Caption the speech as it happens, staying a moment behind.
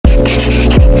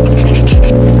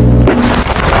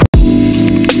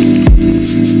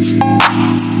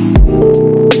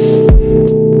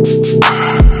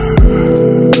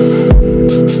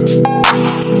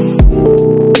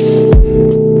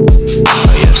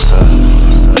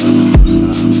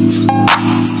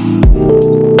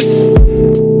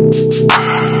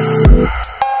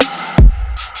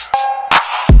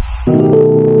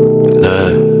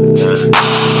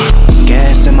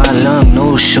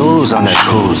Shoes on the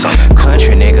cruise.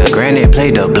 Country nigga, granny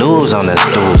played the blues on the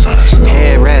stools.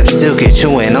 Head wrap silky,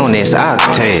 chewing on this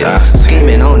oxtail.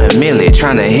 Scheming on the millie,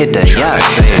 trying to hit the yacht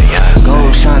sail.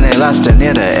 Gold shining lobster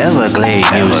near the Everglade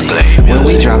music. When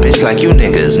we drop, it's like you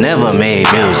niggas never made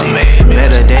music.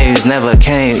 Better days never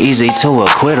came easy to a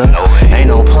quitter. Ain't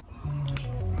no.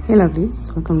 Hey lovelies,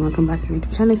 welcome back to my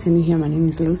YouTube channel. If you're new here, my name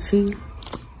is Lucy.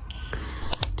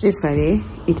 Today's Friday.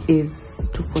 It is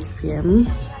 2:40 p.m.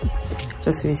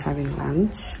 Just finished having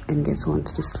lunch and guess who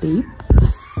wants to sleep?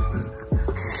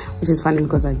 Which is funny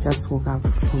because I just woke up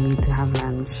for me to have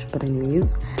lunch. But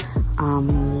anyways, I've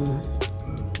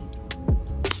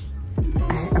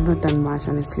not done much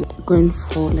honestly. Going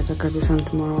for like a graduation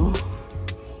tomorrow,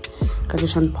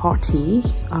 graduation party.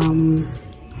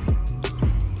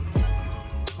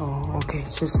 Oh okay,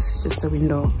 it's just a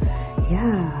window.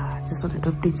 Yeah, just wanted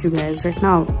to update you guys. Right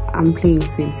now I'm playing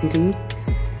Sim City.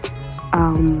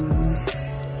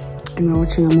 And we're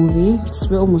watching a movie.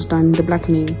 We're almost done. The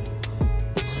Blackening.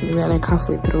 We're like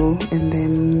halfway through, and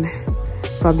then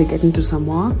probably get into some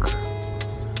work.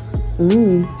 I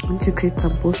want to create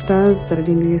some posters that I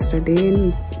didn't do yesterday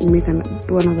and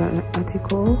do another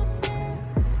article.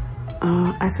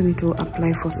 I also need to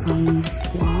apply for some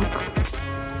work.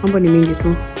 I'm gonna make it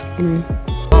too. Anyway.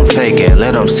 I'm faking,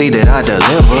 let them see that I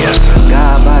deliver.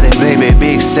 God body, baby,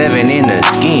 big 7 in the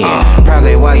skin.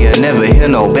 Probably why you never hear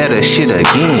no better shit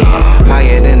again.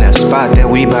 Higher than the spot that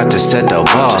we about to set the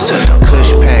bar.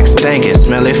 Kush pack stinking,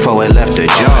 smell it before it left the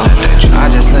jar. I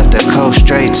just left the coast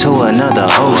straight to another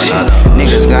ocean.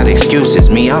 Niggas got excuses,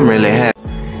 me, I'm really happy.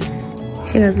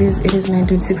 Hey lovelies, it is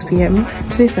 9:26 p.m.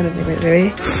 Today's Saturday, by the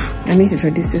way. I need to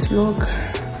introduce this vlog.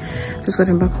 Just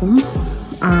gotten back home.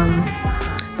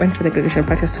 Went for the graduation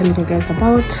party I was telling you guys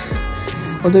about.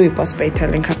 Although we passed by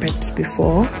Italian carpets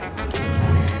before,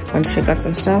 went to check out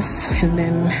some stuff and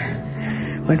then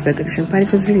went for the graduation party.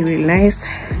 It was really nice.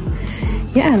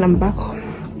 Yeah, and I'm back home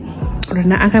right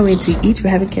now. I can't wait to eat.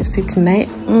 We're having KFC tonight.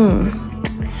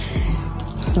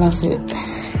 Loves it.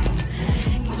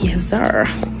 Yes sir.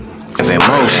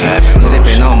 Emotion,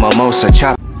 sipping on mimosa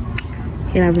chop.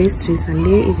 Here I believe today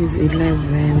Sunday. It is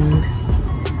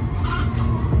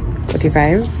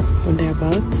 11:45 or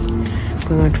thereabouts.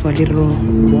 Going out for a little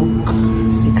walk.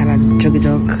 You kind of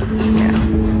jog. Yeah.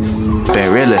 Been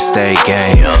real estate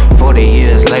game. 40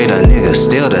 years later, niggas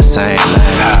still the same.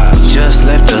 Just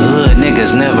left the hood,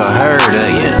 niggas never heard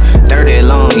of you. 30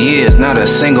 long years, not a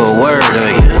single word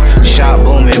of you. Shop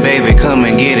booming, baby, come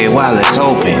and get it while it's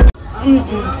open.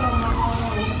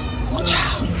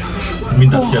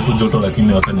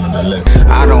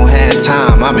 I don't have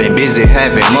time, I've been busy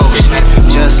having motion.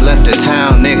 Just left the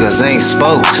town, niggas ain't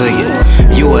spoke to you.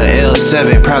 You a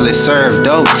L7, probably serve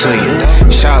dope to you.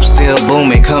 Shop still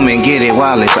booming, come and get it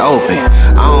while it's open.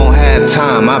 I don't have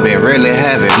time, I've been really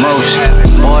having motion.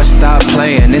 Boy, stop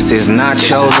playing, this is not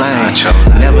your lane.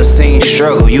 Never seen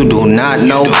struggle, you do not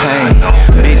know pain.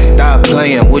 Bitch, stop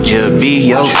playing, would you be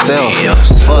yourself?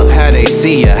 Fuck how they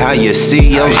see you, how you see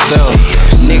yourself.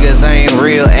 Niggas ain't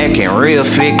real, acting real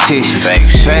fictitious.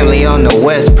 Family on the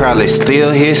west probably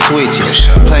still hear switches.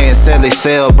 Playing Sally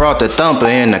Cell, brought the thumper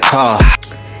in the car.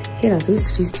 Here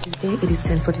this is Tuesday. It is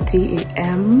 10:43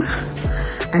 a.m.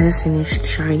 I just finished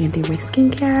showering and doing my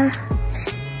skincare.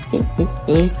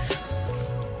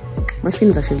 My skin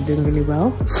is actually doing really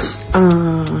well.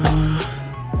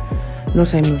 No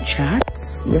time, no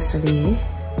chats. Yesterday,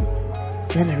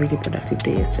 we had a really productive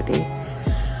day yesterday.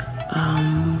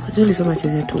 It's really so much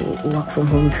easier to work from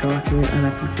home if you're working with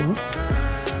other people.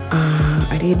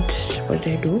 What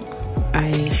did I do?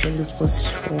 I scheduled posts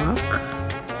for work.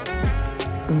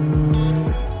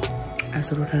 I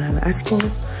also wrote another article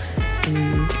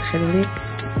and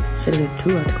scheduled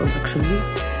 2 articles actually.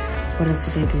 What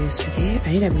else did I do yesterday?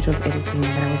 I did a bit of editing, but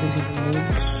I wasn't in the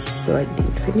mood, so I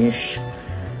didn't finish.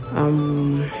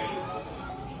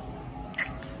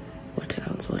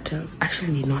 What else?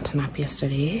 Actually did not nap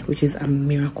yesterday, which is a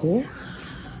miracle.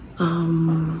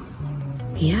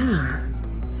 Yeah.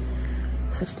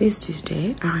 So today's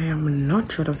Tuesday. I am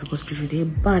not sure what I'm supposed to do today,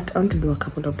 but I want to do a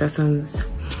couple of lessons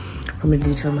from the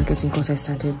digital marketing course I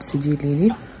started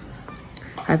lately.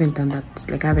 I haven't done that,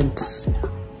 like I haven't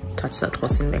touched that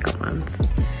course in like a month.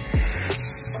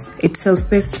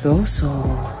 self-paced though, so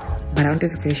but I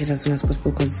wanted to finish it as soon as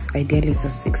possible because ideally it's a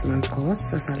 6-month course.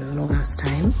 That's a longest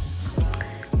time,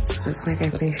 so the sooner I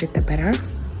can finish it the better.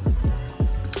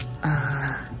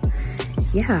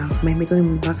 Yeah, maybe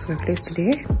going back to my place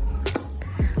today.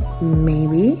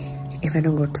 Maybe if I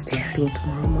don't go today, I'll go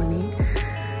tomorrow morning.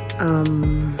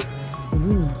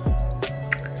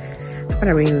 I've had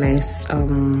a really nice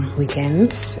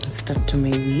weekend, start to my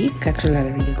week. Actually, I had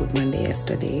a really good Monday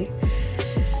yesterday.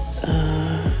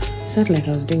 It's not like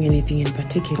I was doing anything in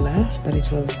particular, but it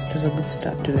was a good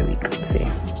start to the week, I'd say.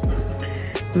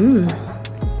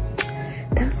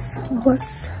 That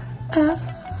was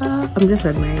I'm just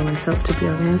admiring myself, to be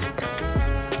honest.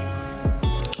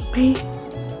 I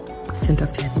can't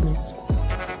have to this.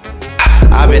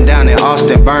 I've been down in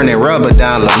Austin burning rubber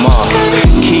down Lamar.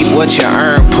 Keep what you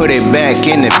earn, put it back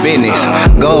in the business.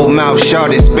 Gold mouth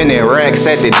shorty spinning racks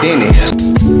at the dentist.